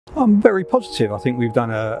I'm very positive. I think we've done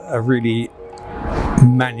a really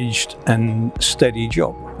managed and steady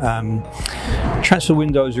job. Transfer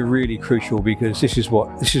windows are really crucial because this is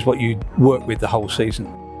what you work with the whole season.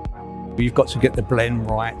 You've got to get the blend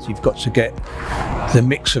right. You've got to get the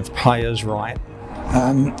mix of players right,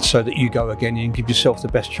 so that you go again and give yourself the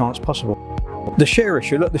best chance possible. The share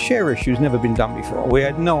issue. Look, the share issue has never been done before. We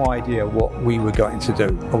had no idea what we were going to do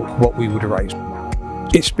or what we would raise.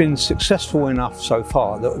 It's been successful enough so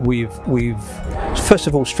far that we've first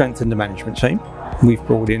of all strengthened the management team. We've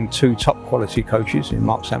brought in 2 top quality coaches in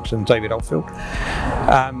Mark Sampson and David Oldfield.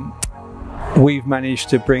 We've managed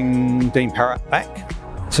to bring Dean Parrott back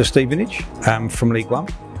to Stevenage from League One.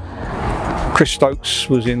 Chris Stokes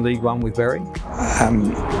was in League One with Bury.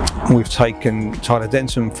 We've taken Tyler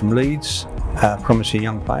Denton from Leeds, promising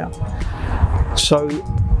young player. So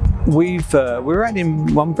we're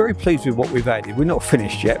adding. I'm very pleased with what we've added. We're not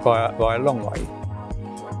finished yet by a long way.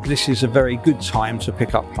 This is a very good time to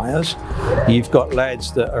pick up players. You've got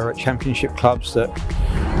lads that are at championship clubs that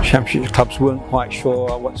championship clubs weren't quite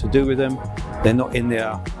sure what to do with them. They're not in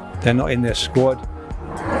their squad.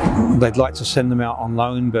 They'd like to send them out on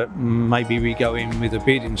loan, but maybe we go in with a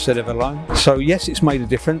bid instead of a loan. So yes, it's made a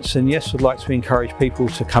difference, and yes, I'd like to encourage people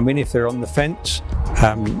to come in if they're on the fence.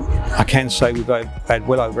 I can say we've had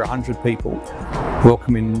well over 100 people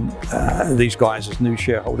welcoming these guys as new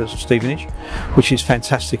shareholders of Stevenage, which is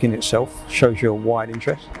fantastic in itself, shows you a wide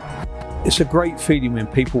interest. It's a great feeling when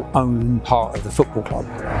people own part of the football club.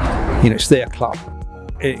 You know, it's their club.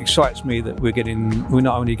 It excites me that we're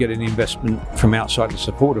not only getting investment from outside the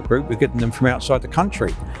supporter group, we're getting them from outside the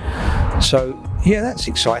country. So yeah, that's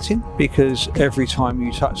exciting, because every time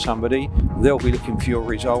you touch somebody, they'll be looking for your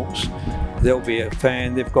results. They'll be a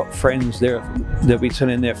fan, they've got friends, they'll be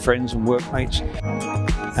telling their friends and workmates.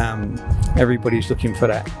 Everybody's looking for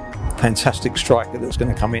that fantastic striker that's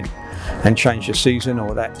going to come in and change your season,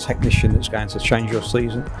 or that technician that's going to change your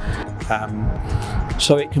season.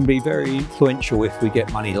 So it can be very influential if we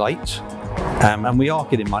get money late, and we are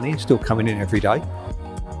getting money, it's still coming in every day.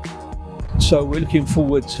 So we're looking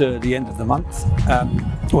forward to the end of the month,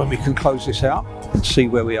 when we can close this out and see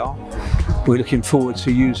where we are. We're looking forward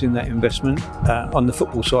to using that investment on the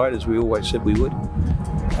football side, as we always said we would.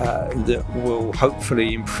 That will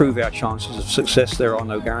hopefully improve our chances of success. There are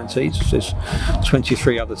no guarantees. There's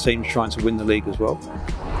 23 other teams trying to win the league as well.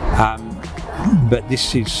 But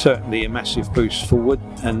this is certainly a massive boost forward,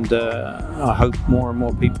 and I hope more and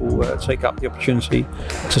more people take up the opportunity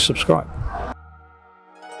to subscribe.